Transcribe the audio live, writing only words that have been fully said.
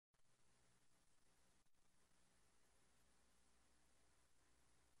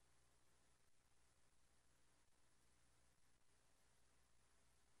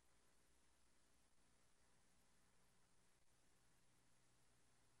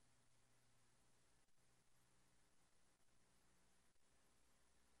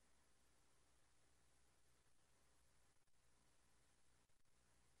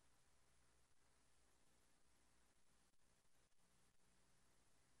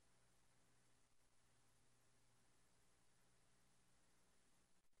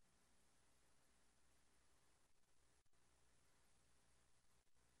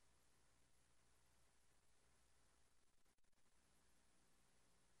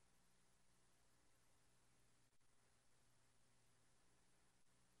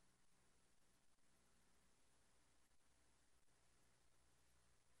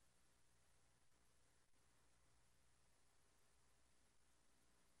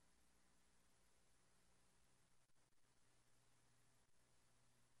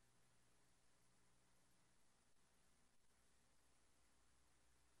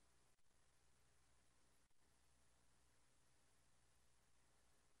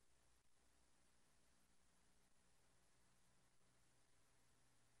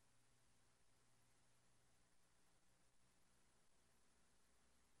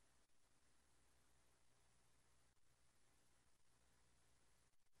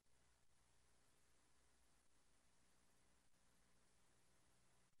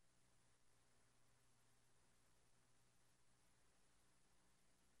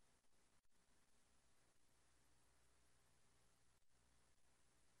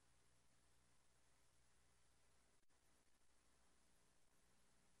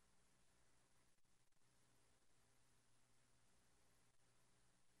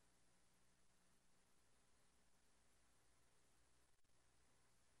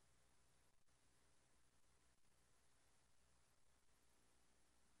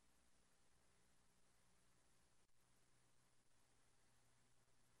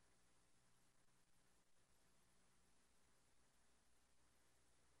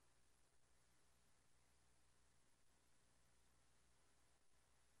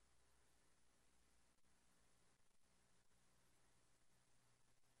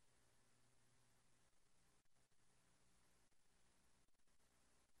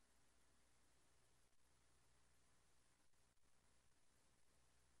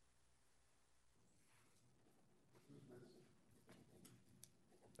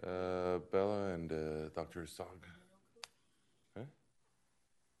Bella and Dr. Sog. Huh?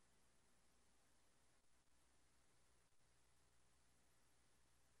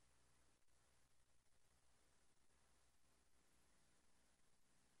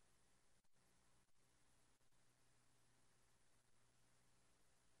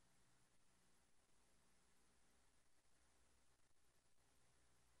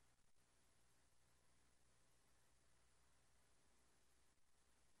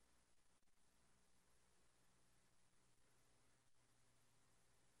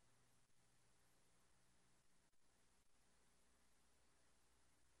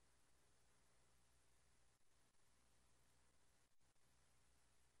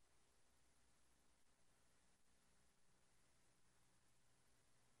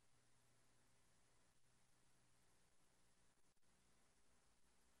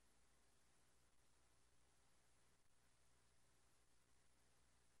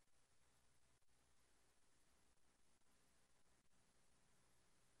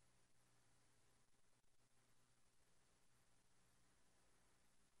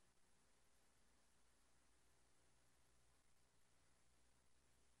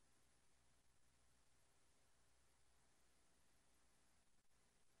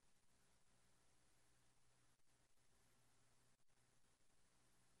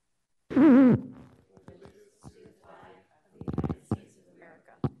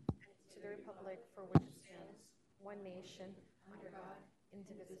 America, to the republic for which it stands, one nation, under God,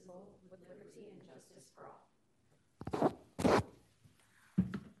 indivisible, with liberty and justice for all.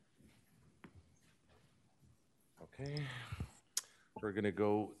 Okay. We're going to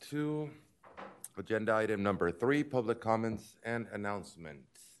go to agenda item number 3, public comments and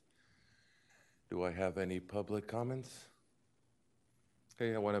announcements. Do I have any public comments?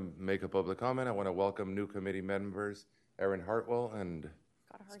 Okay, I want to make a public comment. I want to welcome new committee members, Aaron Hartwell and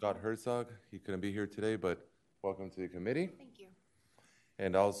Scott Herzog. He couldn't be here today, but welcome to the committee. Thank you.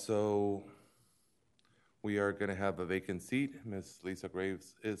 And also, we are going to have a vacant seat. Ms. Lisa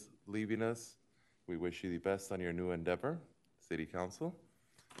Graves is leaving us. We wish you the best on your new endeavor, City Council.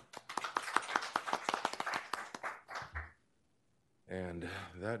 And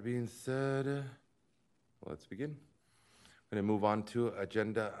that being said, let's begin. I'm going to move on to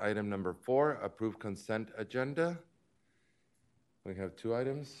agenda item number 4, approved consent agenda. We have 2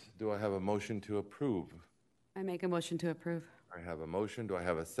 items. Do I have a motion to approve? I make a motion to approve. I have a motion. Do I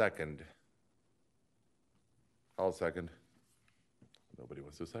have a second? I'll second. Nobody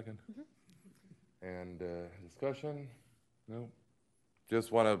wants to second. And discussion? No?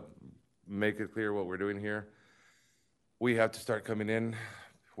 Just want to make it clear what we're doing here. We have to start coming in.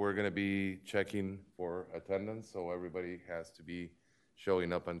 We're going to be checking for attendance, so everybody has to be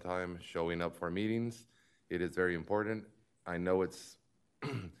showing up on time, showing up for meetings. It is very important. I know it's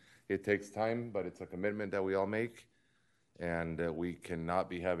it takes time, but it's a commitment that we all make, and we cannot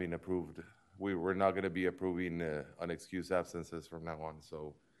be having approved. We're not going to be approving unexcused absences from now on.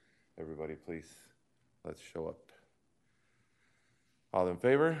 So, everybody, please, let's show up. All in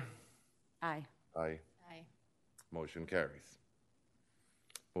favor? Aye. Aye. Aye. Motion carries.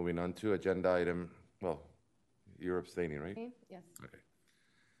 Moving on to agenda item, well, you're abstaining, right? Yes. Okay.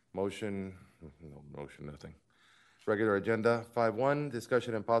 Motion, no motion, nothing. Regular agenda 5.1,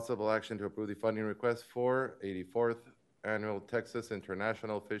 discussion and possible action to approve the funding request for 84th Annual Texas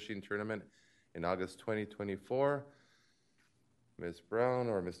International Fishing Tournament in August 2024. Ms. Brown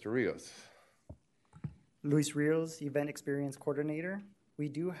or Mr. Rios? Luis Rios, Event Experience Coordinator. We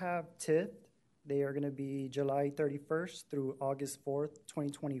do have TIFF. They are going to be July 31st through August 4th,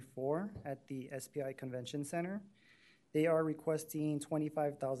 2024 at the SPI Convention Center. They are requesting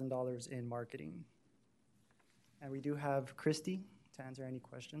 $25,000 in marketing. And we do have Christy to answer any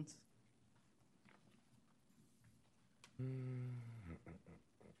questions.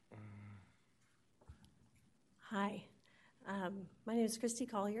 Hi, my name is Christy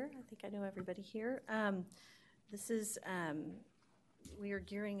Collier. I think I know everybody here. We are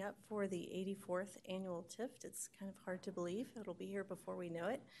gearing up for the 84th annual TIFF. It's kind of hard to believe. It'll be here before we know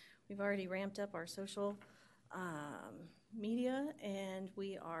it. We've already ramped up our social media, and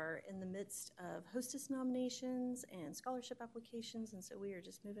we are in the midst of hostess nominations and scholarship applications, and so we are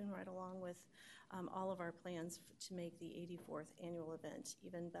just moving right along with all of our plans to make the 84th annual event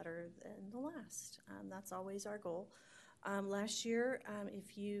even better than the last. That's always our goal. Last year,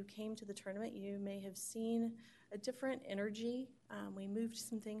 if you came to the tournament, you may have seen a different energy. We moved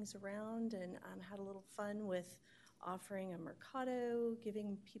some things around and had a little fun with offering a mercado,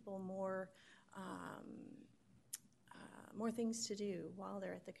 giving people more more things to do while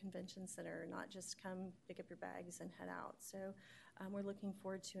they're at the convention center, not just come pick up your bags and head out. So we're looking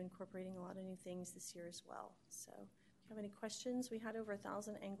forward to incorporating a lot of new things this year as well. So if you have any questions, we had over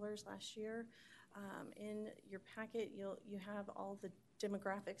 1,000 anglers last year. In your packet, you have all the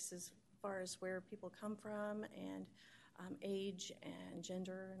demographics as far as where people come from and age and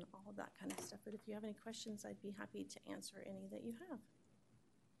gender and all of that kind of stuff. But if you have any questions, I'd be happy to answer any that you have.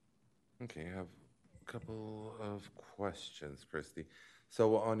 Okay, I have a couple of questions, Christy.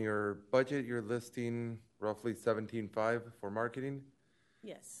 So on your budget, you're listing roughly 17.5 for marketing.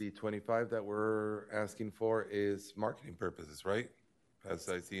 Yes. The 25 that we're asking for is marketing purposes, right? As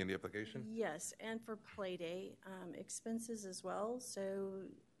I see in the application? Yes, and for Play Day, expenses as well. So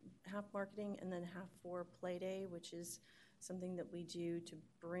half marketing and then half for Play Day, which is something that we do to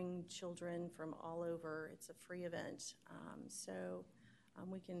bring children from all over. It's a free event. So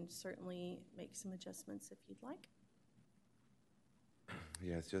we can certainly make some adjustments if you'd like.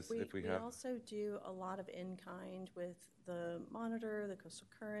 Yeah, it's just if we have. also do a lot of in-kind with the Monitor, the Coastal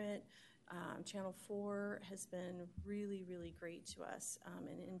Current. Channel 4 has been really, really great to us,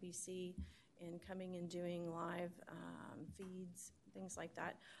 and NBC in coming and doing live feeds, things like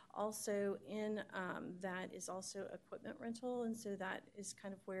that. Also in that is also equipment rental, and so that is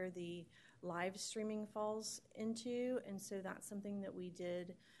kind of where the live streaming falls into, and so that's something that we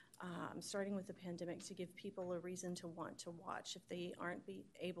did starting with the pandemic to give people a reason to want to watch if they aren't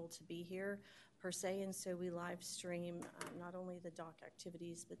able to be here per se, and so we live stream not only the dock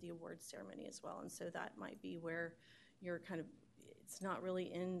activities but the awards ceremony as well, and so that might be where you're kind of, it's not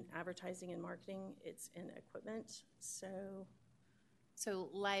really in advertising and marketing, it's in equipment. So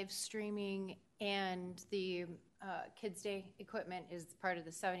live streaming and the Kids Day equipment is part of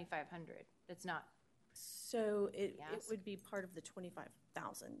the 7,500. It's not. So it Yes. would be part of the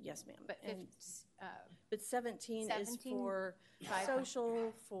 25,000, yes, ma'am. But But 17 is 17, for 500.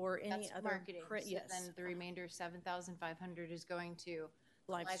 social, for any that's other marketing. print, So yes. then the remainder 7,500 is going to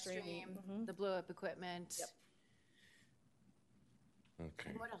Live live streaming, stream, mhm. the blow up equipment. Yep. Okay.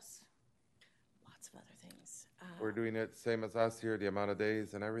 And what else? Lots of other things. We're doing it same as last year, the amount of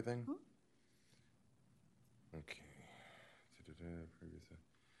days and everything? Okay.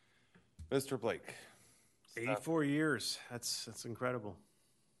 Mr. Blake. 84 years. That's incredible.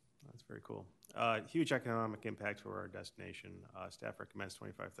 That's very cool. Huge economic impact for our destination. Staff recommends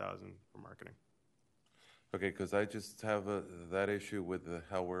 25,000 for marketing. Okay, because I just have that issue with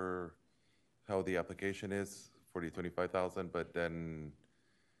how the application is for the 25,000, but then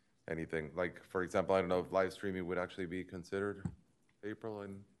anything, like, for example, I don't know if live streaming would actually be considered, April,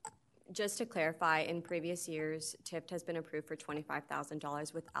 and Just to clarify, in previous years, TIPT has been approved for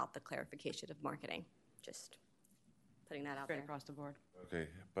 $25,000 without the clarification of marketing. Just putting that out Straight there. across the board. okay,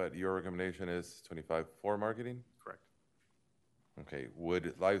 but your recommendation is 25 for marketing? Correct. Okay,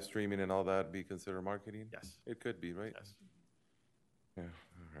 would live streaming and all that be considered marketing? Yes. It could be, right? Yes. Yeah,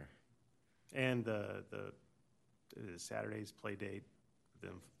 all right. And the Saturday's play date,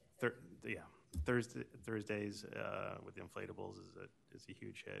 Thursdays with the inflatables is a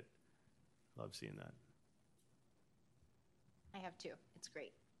huge hit. Love seeing that. I have two. It's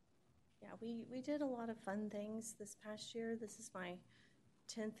great. Yeah, we did a lot of fun things this past year. This is my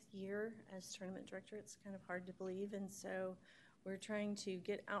 10th year as tournament director. It's kind of hard to believe, and so we're trying to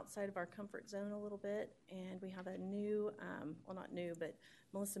get outside of our comfort zone a little bit, and we have a new, well, not new, but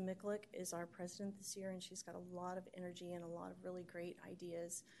Melissa Miklick is our president this year, and she's got a lot of energy and a lot of really great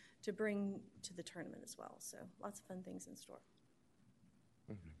ideas to bring to the tournament as well. So lots of fun things in store.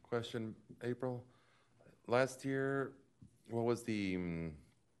 Question, April. Last year, what was the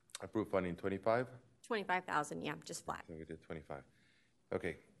approved funding, 25? 25,000, yeah, just flat. So we did 25.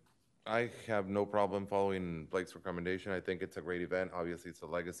 Okay. I have no problem following Blake's recommendation. I think it's a great event. Obviously, it's a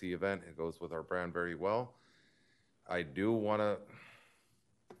legacy event. It goes with our brand very well. I do want to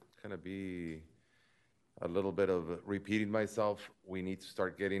kind of be a little bit of repeating myself. We need to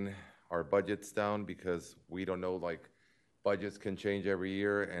start getting our budgets down because we don't know, like, budgets can change every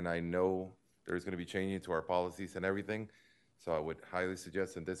year, and I know there's going to be changing to our policies and everything. So I would highly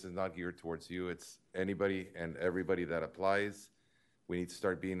suggest, and this is not geared towards you, it's anybody and everybody that applies. We need to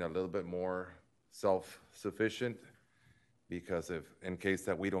start being a little bit more self-sufficient because if, in case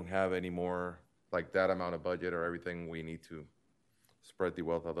that we don't have any more, like that amount of budget or everything, we need to spread the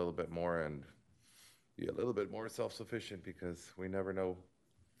wealth a little bit more and be a little bit more self-sufficient because we never know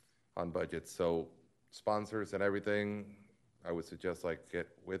on budgets. So sponsors and everything, I would suggest like get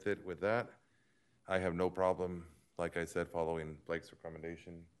with it with that. I have no problem, like I said, following Blake's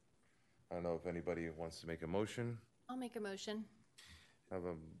recommendation. I don't know if anybody wants to make a motion. I'll make a motion.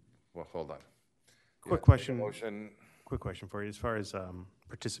 Well, hold on. Quick Yeah, question. Motion. quick question for you. As far as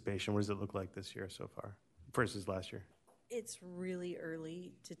participation, what does it look like this year so far versus last year? It's really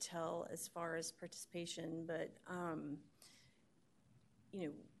early to tell as far as participation, but,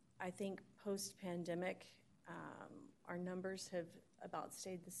 I think post-pandemic, our numbers have about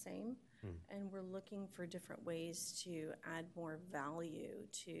stayed the same. And we're looking for different ways to add more value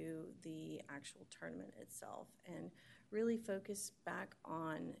to the actual tournament itself and really focus back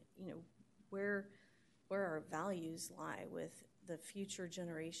on, where our values lie with the future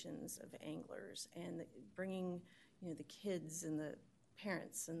generations of anglers and bringing, the kids and the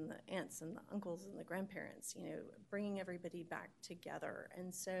parents and the aunts and the uncles and the grandparents, bringing everybody back together.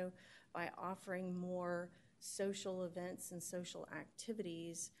 And so by offering more social events and social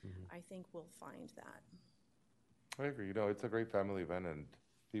activities, I think we'll find that. I agree. It's a great family event, and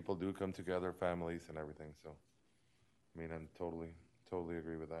people do come together, families and everything. So, I'm totally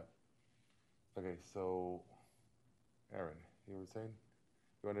agree with that. Okay, so, Aaron, you were saying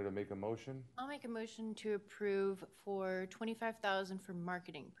you wanted to make a motion? I'll make a motion to approve for $25,000 for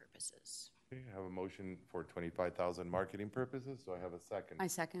marketing purposes. Okay, I have a motion for 25,000 marketing purposes. So I have a second. I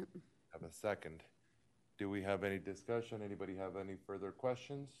second. Have a second. Do we have any discussion? Anybody have any further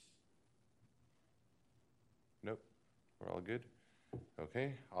questions? Nope. We're all good?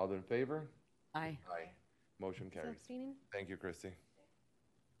 Okay, all in favor? Aye. Aye. Motion carries. Abstaining? Thank you, Christy.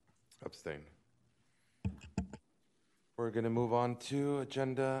 Abstain. We're gonna move on to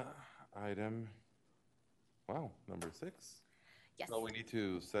agenda item, number 6. Yes. So we need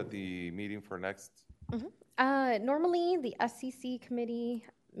to set the meeting for next, Normally, the SCC committee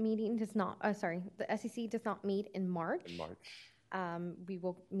meeting does not, the SCC does not meet in March. in March. We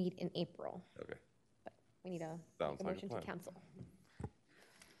will meet in April. Okay, We need a Sounds like a motion to plan. cancel.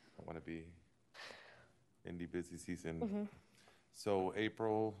 I wanna be in the busy season. So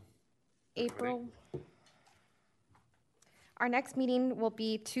April. the committee? April. Our next meeting will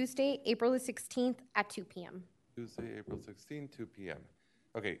be Tuesday, April the 16th at 2 p.m. Tuesday, April 16, 2 p.m.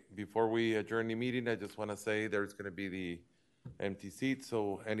 Okay, before we adjourn the meeting, I just want to say there's going to be the empty seat,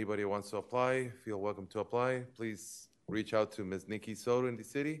 so anybody who wants to apply, feel welcome to apply. Please reach out to Ms. Nikki Soto in the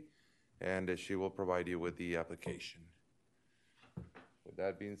city, and she will provide you with the application. With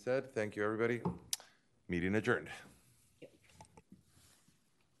that being said, thank you, everybody. Meeting adjourned.